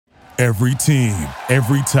Every team,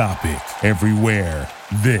 every topic, everywhere.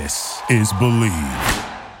 This is Believe.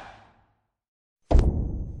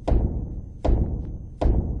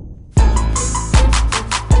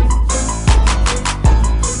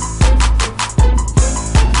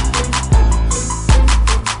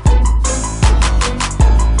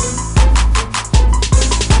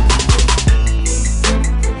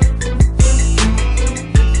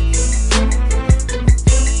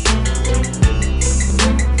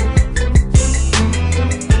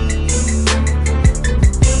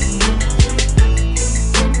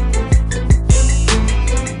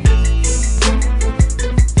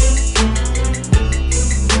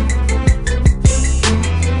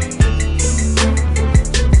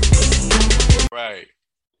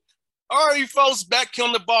 Back here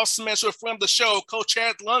on the Boss Smasher from the show, Coach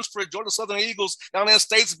Chad Lunsford, Georgia Southern Eagles, down there in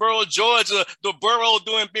Statesboro, Georgia. The Borough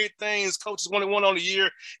doing big things. Coach is 1-1 on the year.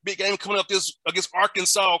 Big game coming up this against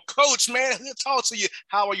Arkansas. Coach, man, good to talk to you.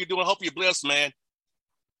 How are you doing? Hope you're blessed, man.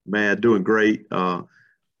 Man, doing great.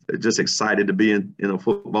 Just excited to be in a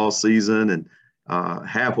football season and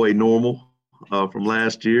halfway normal from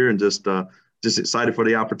last year, and just excited for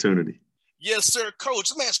the opportunity. Yes, sir. Coach,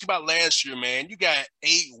 let me ask you about last year, man. You got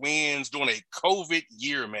 8 wins during a COVID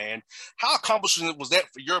year, man. How accomplishing was that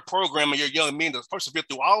for your program and your young men to persevere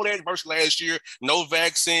through all that versus last year? No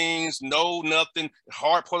vaccines, no nothing,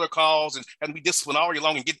 hard protocols, and having to be disciplined all year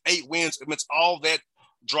long and get 8 wins amidst all that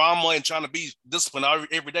drama and trying to be disciplined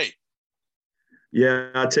every day. Yeah,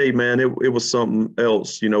 I tell you, man, it was something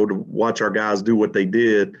else, to watch our guys do what they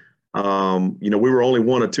did. We were only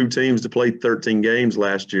one of 2 teams to play 13 games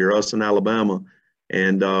last year, us and Alabama,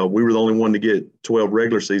 and we were the only one to get 12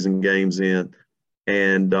 regular season games in.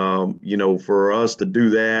 And, for us to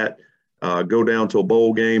do that, go down to a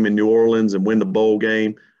bowl game in New Orleans and win the bowl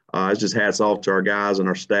game, it's just hats off to our guys and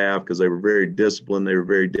our staff because they were very disciplined. They were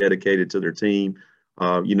very dedicated to their team.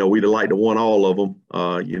 We'd have liked to won all of them,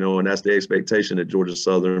 and that's the expectation at Georgia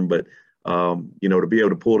Southern. But to be able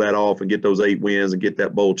to pull that off and get those 8 wins and get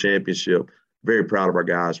that bowl championship, very proud of our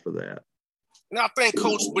guys for that. Now, I think,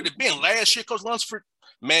 Coach, with it being last year, Coach Lunsford,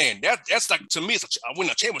 man, that's like, to me, it's a win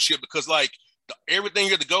a championship because, like, everything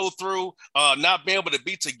you had to go through, not being able to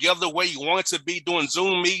be together the way you wanted to be, doing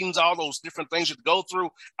Zoom meetings, all those different things you had to go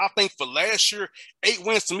through. I think for last year, 8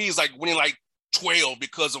 wins to me is like winning like 12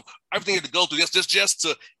 because of everything you had to go through. That's just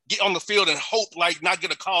to get on the field and hope, like, not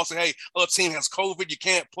get a call, say, hey, other team has COVID, you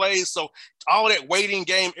can't play. So all that waiting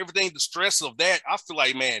game, everything, the stress of that, I feel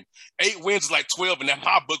like, man, 8 wins is like 12 in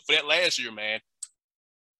my book for that last year, man.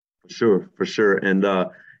 For sure. And,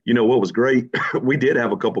 what was great, we did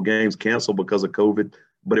have a couple games canceled because of COVID,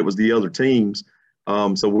 but it was the other teams.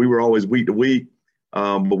 So we were always week to week,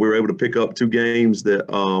 but we were able to pick up 2 games that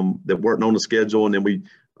weren't on the schedule. And then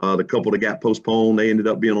the couple that got postponed, they ended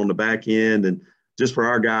up being on the back end. And just for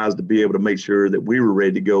our guys to be able to make sure that we were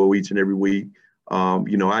ready to go each and every week,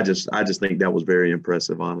 I just think that was very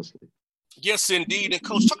impressive, honestly. Yes, indeed. And,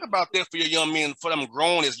 Coach, talk about that for your young men, for them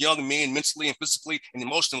growing as young men mentally and physically and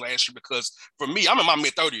emotionally last year, because for me, I'm in my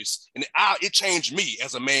mid-30s, and it changed me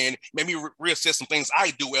as a man, made me reassess some things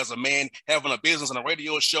I do as a man, having a business and a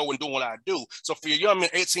radio show and doing what I do. So for your young men,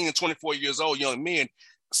 18 and 24 years old, young men,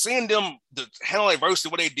 seeing them handle adversity,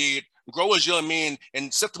 what they did, grow as young men,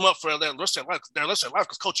 and set them up for their rest of their life.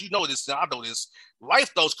 Because, Coach, you know this, and I know this.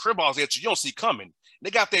 Life throws curveballs at you don't see coming. They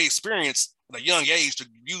got their experience at a young age to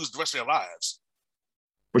use the rest of their lives.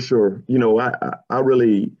 For sure. I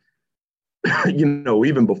really,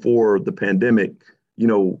 even before the pandemic,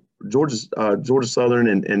 Georgia Southern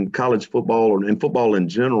and college football and football in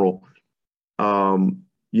general,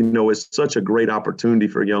 it's such a great opportunity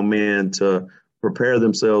for young men to prepare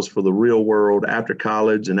themselves for the real world after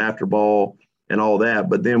college and after ball and all that.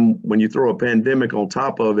 But then when you throw a pandemic on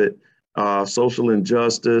top of it, social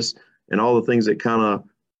injustice and all the things that kind of,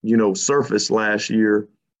 surfaced last year,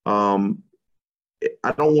 I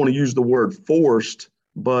don't want to use the word forced,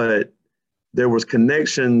 but there was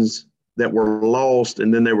connections that were lost,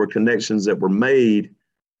 and then there were connections that were made,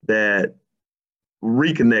 that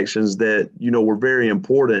reconnections that, were very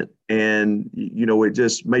important. And, it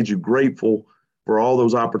just made you grateful for all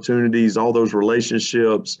those opportunities, all those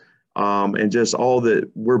relationships, and just all that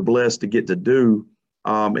we're blessed to get to do,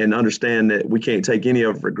 and understand that we can't take any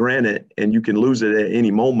of it for granted, and you can lose it at any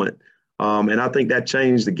moment. And I think that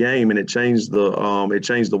changed the game, and it changed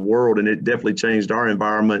the world, and it definitely changed our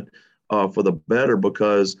environment for the better,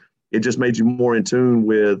 because it just made you more in tune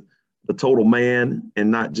with the total man and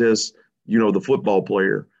not just, the football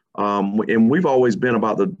player. And we've always been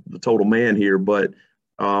about the total man here, but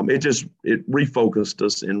it refocused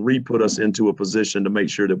us and re-put us into a position to make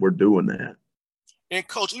sure that we're doing that. And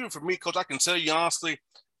coach, even for me, coach, I can tell you honestly,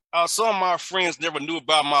 some of my friends never knew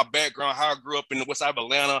about my background, how I grew up in the west side of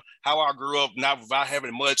Atlanta, how I grew up not without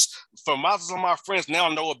having much. Some of my friends now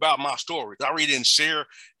know about my stories. I really didn't share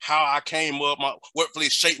how I came up, what really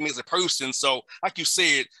shaped me as a person. So, like you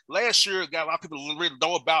said, last year, got a lot of people who really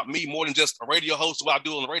know about me more than just a radio host, what I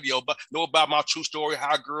do on the radio, but know about my true story, how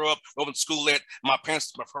I grew up, over to school at my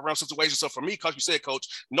parents' situation. So, for me, because you said, coach,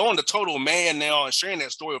 knowing the total man now and sharing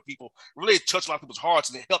that story with people really touched a lot of people's hearts,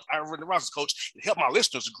 and it helped. I really realized, coach, it helped my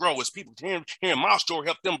listeners grow as people hearing my story,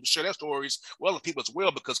 help them share their stories with other people as well.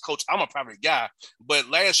 Because, coach, I'm a private guy, but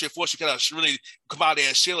last year, forced you kind of really come out there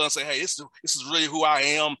and share and say, hey, this is really who I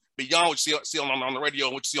am beyond what you see on the radio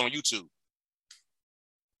and what you see on YouTube.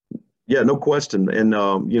 Yeah, no question. And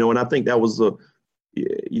and I think that was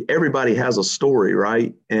everybody has a story,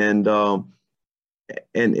 right? And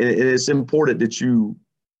it's important that you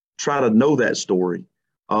try to know that story.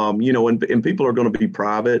 And people are going to be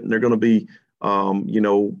private, and they're going to be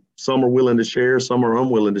some are willing to share, some are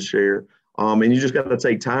unwilling to share. And you just got to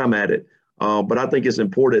take time at it. But I think it's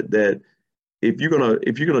important that if you're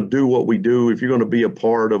gonna do what we do, if you're gonna be a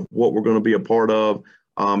part of what we're gonna be a part of,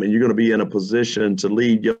 and you're gonna be in a position to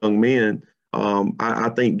lead young men,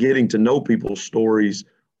 I think getting to know people's stories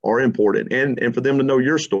are important, and for them to know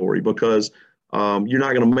your story, because you're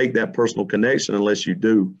not gonna make that personal connection unless you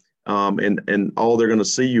do. And all they're gonna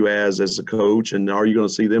see you as a coach, and are you gonna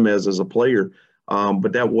see them as a player?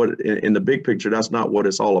 But in the big picture, that's not what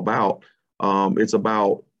it's all about. It's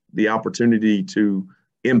about the opportunity to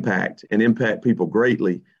impact people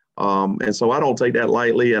greatly. And so I don't take that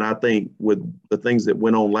lightly. And I think with the things that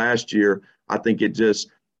went on last year, I think it just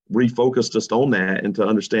refocused us on that and to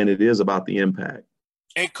understand it is about the impact.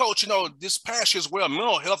 And coach, this past year as well,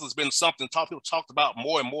 mental health has been something people talked about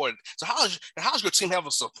more and more. So how's your team have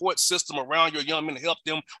a support system around your young men to help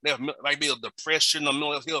them? They have maybe a depression, a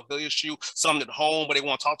mental health issue, something at home, but they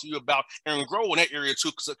want to talk to you about and grow in that area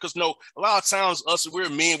too. Because a lot of times we're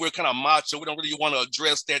men, we're kind of macho. We don't really want to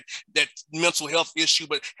address that mental health issue.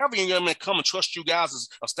 But having your young men come and trust you guys as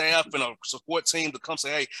a staff and a support team to come say,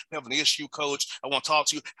 hey, I have an issue, coach, I want to talk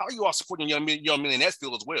to you. How are you all supporting young men in that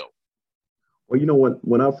field as well? Well,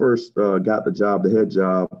 when I first got the head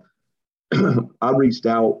job, I reached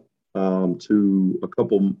out to a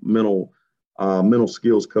couple mental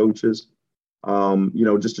skills coaches,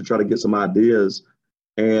 just to try to get some ideas.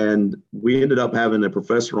 And we ended up having a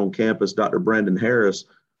professor on campus, Dr. Brandon Harris,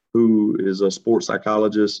 who is a sports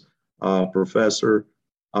psychologist professor.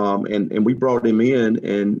 And we brought him in,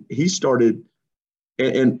 and he started,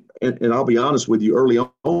 and I'll be honest with you, early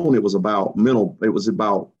on, it was about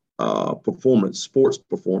performance, sports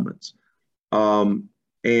performance. And,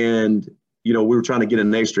 we were trying to get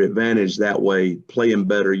an extra advantage that way, playing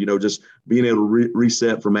better, just being able to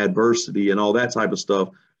reset from adversity and all that type of stuff.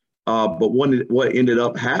 But what ended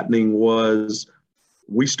up happening was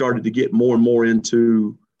we started to get more and more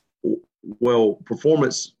into,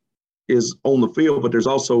 performance is on the field, but there's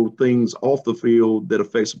also things off the field that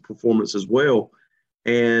affects performance as well.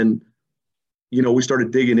 And we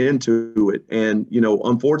started digging into it. And,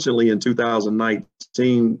 unfortunately, in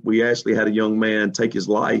 2019, we actually had a young man take his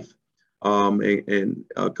life and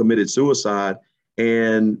committed suicide.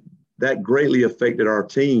 And that greatly affected our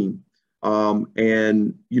team.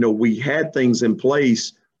 And we had things in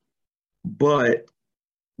place, but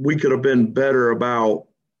we could have been better about,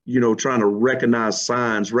 trying to recognize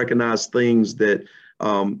signs, recognize things that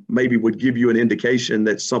maybe would give you an indication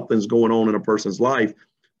that something's going on in a person's life.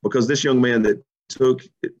 Because this young man that took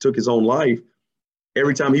his own life,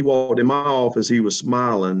 every time he walked in my office, he was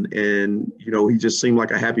smiling, and he just seemed like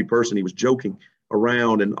a happy person. He was joking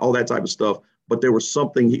around and all that type of stuff. But there was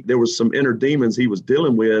some inner demons he was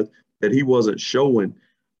dealing with that he wasn't showing.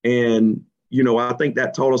 And I think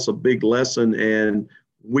that taught us a big lesson. And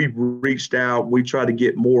we reached out. We tried to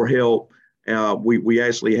get more help. We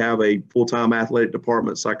actually have a full-time athletic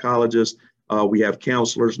department psychologist. We have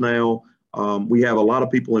counselors now. We have a lot of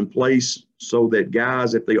people in place so that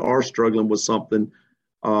guys, if they are struggling with something,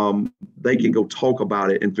 they can go talk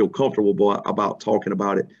about it and feel comfortable about talking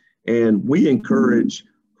about it. And we encourage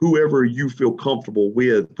whoever you feel comfortable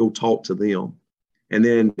with, go talk to them. And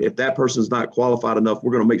then if that person's not qualified enough,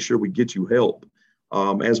 we're going to make sure we get you help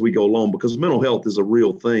as we go along, because mental health is a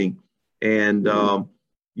real thing. And, I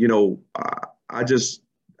just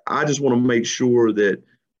want to make sure that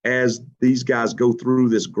as these guys go through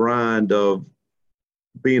this grind of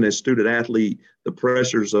being a student athlete, the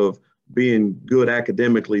pressures of being good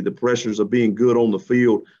academically, the pressures of being good on the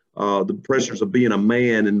field, the pressures of being a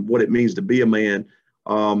man and what it means to be a man,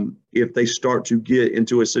 if they start to get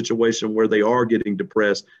into a situation where they are getting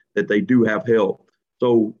depressed, that they do have help.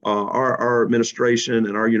 So our administration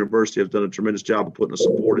and our university has done a tremendous job of putting a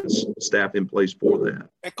supported staff in place for that.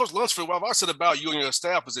 And Coach Lunsford, what I said about you and your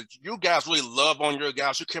staff is that you guys really love on your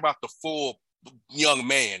guys. You care about the full young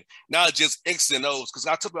man, not just X and O's. Because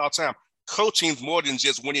I tell you all the time, coaching's more than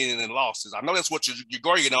just winning and losses. I know that's what you're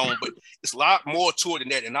going on, but it's a lot more to it than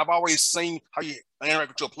that. And I've always seen how you interact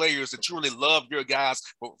with your players, that you really love your guys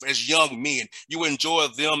as young men. You enjoy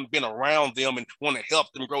them, being around them, and want to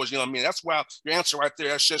help them grow as young men. That's why your answer right there,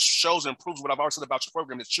 that just shows and proves what I've always said about your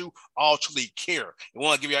program, that you all truly care. You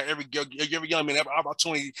want to give every young man every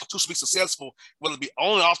opportunity to be successful, whether it be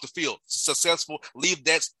on and off the field, successful, leave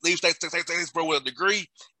that bro with a degree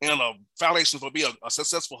and a foundation for be a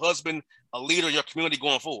successful husband, a leader in your community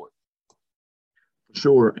going forward.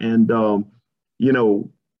 Sure. And,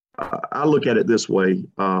 I look at it this way,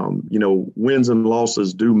 wins and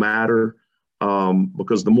losses do matter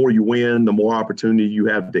because the more you win, the more opportunity you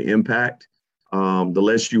have to impact. The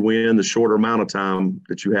less you win, the shorter amount of time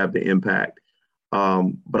that you have to impact.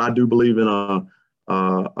 But I do believe in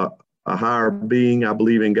a higher being. I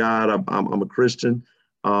believe in God. I'm a Christian.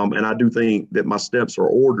 And I do think that my steps are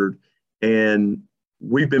ordered and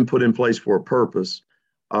we've been put in place for a purpose.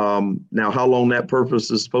 Now, how long that purpose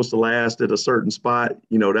is supposed to last at a certain spot,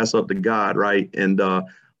 that's up to God, right? And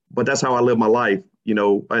but that's how I live my life,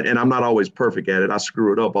 and I'm not always perfect at it. I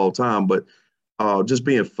screw it up all the time, but just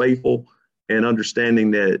being faithful and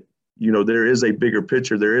understanding that, there is a bigger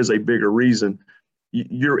picture, there is a bigger reason.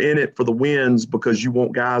 You're in it for the wins because you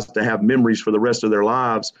want guys to have memories for the rest of their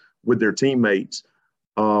lives with their teammates.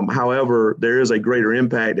 However, there is a greater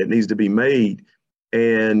impact that needs to be made.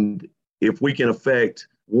 And if we can affect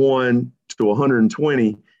 1 to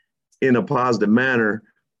 120 in a positive manner,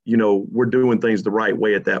 we're doing things the right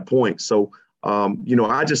way at that point. So,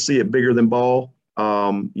 I just see it bigger than ball.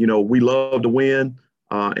 We love to win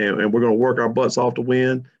and we're going to work our butts off to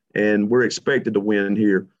win, and we're expected to win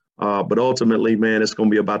here. But ultimately, man, it's going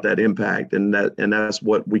to be about that impact, and that's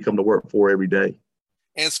what we come to work for every day.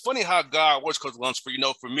 And it's funny how God works, Coach Lunsford.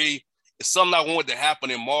 For me, it's something I wanted to happen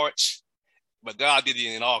in March. But God did it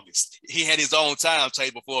in August. He had his own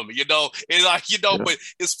timetable for me, but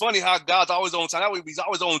it's funny how God's always on time. He's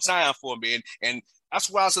always on time for me. And that's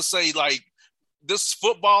why I should say, this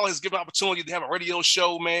football has given opportunity to have a radio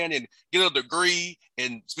show, man, and get a degree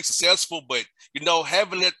and be successful. But,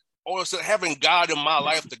 having that, or having God in my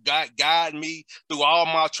life to guide me through all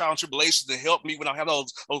my trials and tribulations, to help me when I have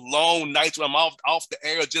those long nights when I'm off the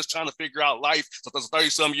air just trying to figure out life. So there's a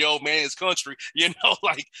 30-some-year-old man in this country,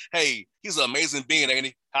 hey, he's an amazing being, ain't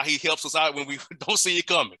he? How he helps us out when we don't see it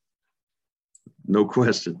coming. No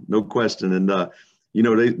question. And,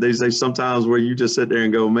 they say sometimes where you just sit there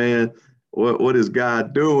and go, man, what is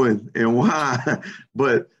God doing and why?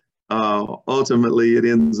 But ultimately, it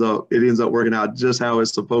ends up working out just how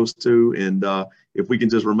it's supposed to. And if we can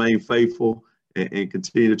just remain faithful and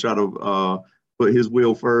continue to try to put His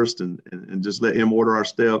will first and just let Him order our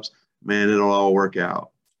steps, man, it'll all work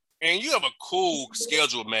out. And you have a cool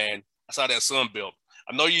schedule, man. I saw that Sun Belt.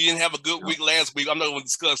 I know you didn't have a good week last week. I'm not going to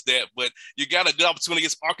discuss that, but you got a good opportunity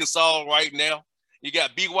against Arkansas right now. You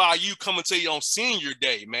got BYU coming to you on Senior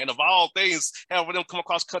Day, man. Of all things, having them come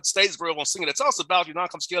across Statesboro on Senior Day. Tell us about your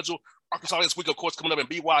non-com schedule. Arkansas this week, of course, coming up, and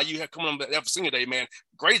BYU coming up after Senior Day, man.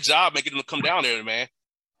 Great job making them come down there, man.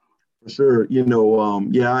 For sure.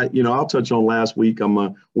 I'll touch on last week.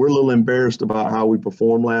 We're a little embarrassed about how we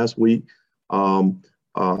performed last week.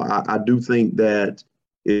 I do think that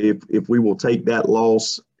if we will take that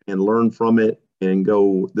loss and learn from it and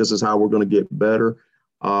go, this is how we're going to get better,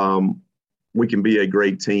 we can be a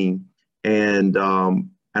great team. And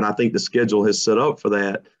I think the schedule has set up for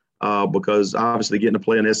that because obviously getting to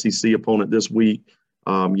play an SEC opponent this week,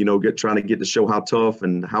 trying to get to show how tough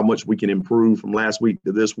and how much we can improve from last week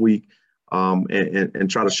to this week and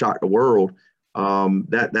try to shock the world.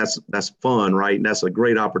 That's fun, right? And that's a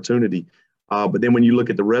great opportunity. But then when you look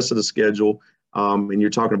at the rest of the schedule and you're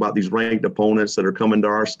talking about these ranked opponents that are coming to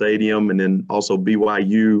our stadium, and then also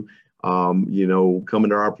BYU, coming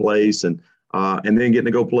to our place, and then getting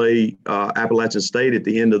to go play Appalachian State at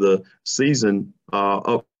the end of the season.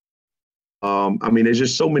 There's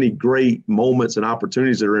just so many great moments and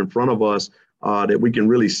opportunities that are in front of us that we can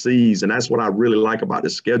really seize. And that's what I really like about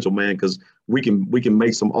this schedule, man, because we can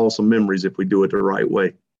make some awesome memories if we do it the right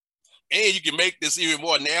way. And you can make this even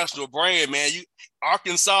more national brand, man.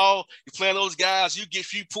 Arkansas, you playing those guys, you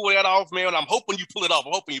pull that off, man. I'm hoping you pull it off.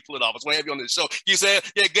 I just want to have you on this show. You said,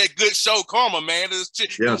 get good show karma, man.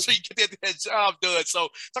 Yeah. So you get that job done. So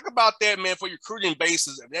talk about that, man, for your recruiting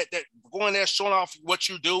basis. That going there, showing off what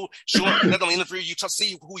you do, showing not only interview you to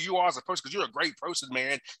see who you are as a person, because you're a great person,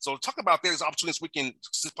 man. So talk about that as opportunities we can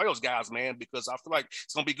play those guys, man, because I feel like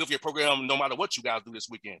it's gonna be good for your program no matter what you guys do this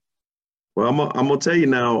weekend. Well, I'm gonna tell you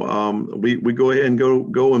now. We go ahead and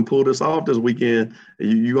go and pull this off this weekend.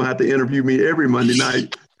 You're gonna have to interview me every Monday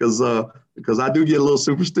night because I do get a little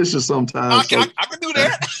superstitious sometimes. I can do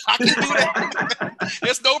that. I can do that.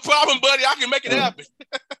 It's no problem, buddy. I can make it happen.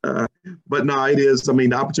 But no, it is. I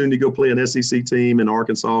mean, the opportunity to go play an SEC team in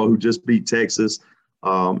Arkansas who just beat Texas,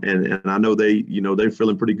 and I know they're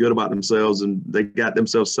feeling pretty good about themselves, and they got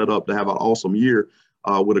themselves set up to have an awesome year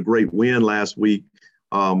with a great win last week.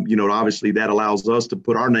 Obviously that allows us to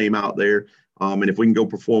put our name out there. And if we can go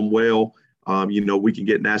perform well, we can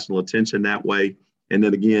get national attention that way. And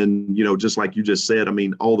then again, just like you just said, I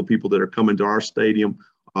mean, all the people that are coming to our stadium,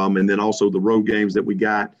 and then also the road games that we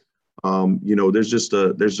got, there's just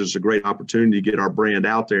a great opportunity to get our brand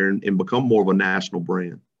out there and become more of a national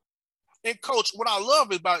brand. And Coach, what I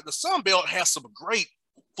love about the Sun Belt has some great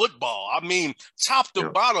football. I mean, top to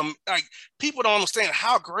bottom, like people don't understand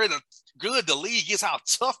how good the league is, how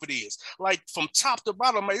tough it is. Like from top to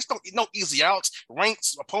bottom, man, it's no easy outs,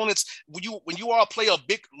 ranks, opponents. When you all play a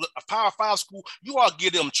Power 5 school, you all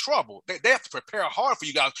give them trouble. They have to prepare hard for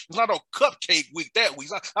you guys. It's not a cupcake week that week.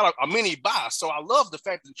 It's not a mini buy. So I love the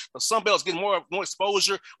fact that the Sun Belt's getting more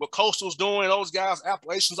exposure. What Coastal's doing, those guys,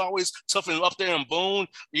 Appalachian's always toughening up there in Boone.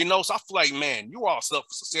 So I feel like, man, you all set up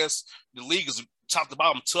for success. The league is top to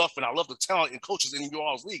bottom tough, and I love the talent and coaches in your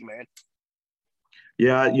all's league, man.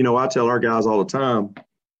 Yeah, I tell our guys all the time,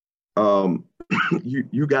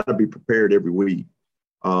 you got to be prepared every week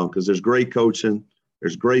because there's great coaching,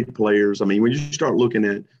 there's great players. I mean, when you start looking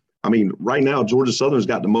at, right now, Georgia Southern's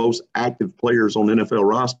got the most active players on NFL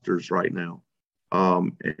rosters right now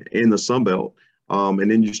in the Sun Belt.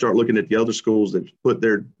 And then you start looking at the other schools that put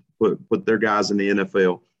their guys in the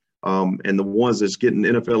NFL and the ones that's getting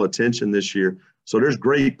NFL attention this year. So there's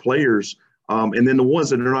great players. And then the ones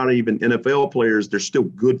that are not even NFL players, they're still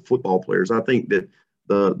good football players. I think that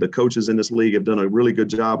the coaches in this league have done a really good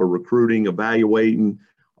job of recruiting, evaluating,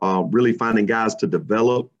 really finding guys to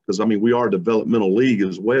develop. Because, we are a developmental league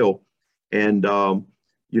as well. And,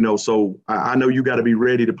 so I know you got to be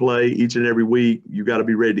ready to play each and every week. You got to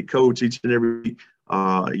be ready to coach each and every week.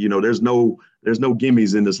 There's no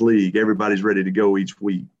gimmies in this league. Everybody's ready to go each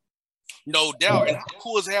week. No doubt. And how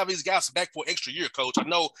cool is to have these guys back for an extra year, Coach? I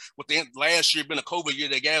know with the last year being a COVID year,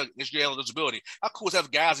 they got extra year eligibility. How cool is to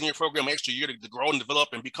have guys in your program an extra year to grow and develop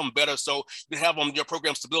and become better so you have on your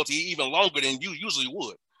program stability even longer than you usually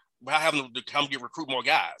would by having them to come recruit more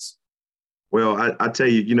guys? Well, I tell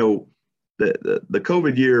you, the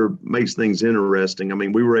COVID year makes things interesting.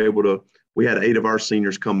 We had 8 of our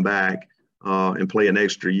seniors come back and play an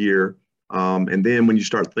extra year. And then when you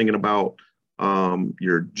start thinking about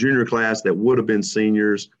your junior class that would have been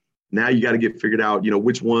seniors, now you got to get figured out,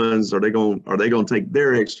 which ones are they going to take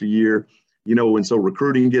their extra year, and so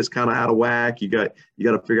recruiting gets kind of out of whack. You got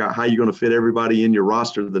to figure out how you're going to fit everybody in your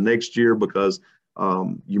roster the next year because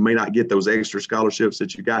you may not get those extra scholarships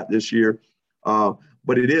that you got this year.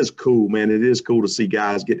 But it is cool, man. It is cool to see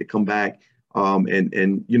guys get to come back.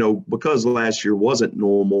 And because last year wasn't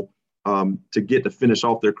normal, to get to finish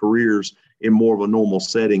off their careers in more of a normal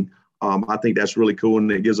setting. I think that's really cool,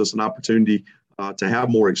 and it gives us an opportunity to have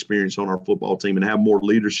more experience on our football team and have more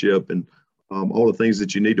leadership and all the things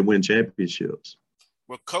that you need to win championships.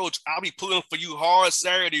 Well, Coach, I'll be pulling for you hard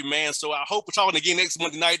Saturday, man. So I hope we're talking again next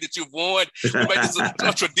Monday night that you've won. We make this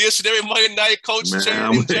a tradition every Monday night. Coach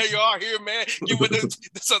Chad and JR here, man. You with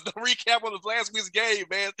the recap of the last week's game,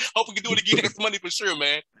 man. Hope we can do it again next Monday for sure,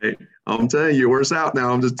 man. Hey, I'm telling you, we're out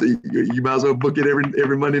now. You might as well book it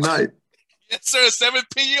every Monday night. Yes, sir. 7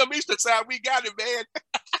 p.m. Eastern time. We got it,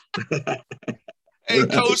 man. Hey,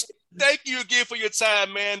 Coach, thank you again for your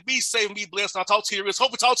time, man. Be safe and be blessed. I'll talk to you.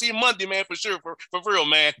 Hope we talk to you Monday, man, for sure. For real,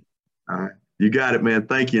 man. All right. You got it, man.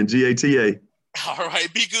 Thank you. And GATA. All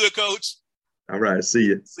right. Be good, Coach. All right. See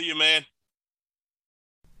you. See you, man.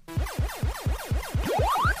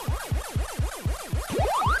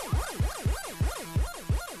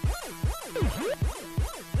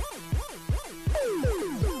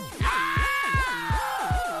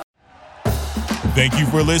 Thank you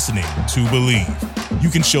for listening to Believe. You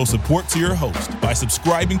can show support to your host by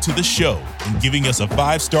subscribing to the show and giving us a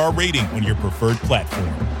 5-star rating on your preferred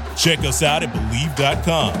platform. Check us out at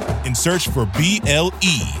Believe.com and search for BLEAV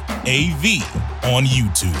on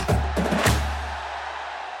YouTube.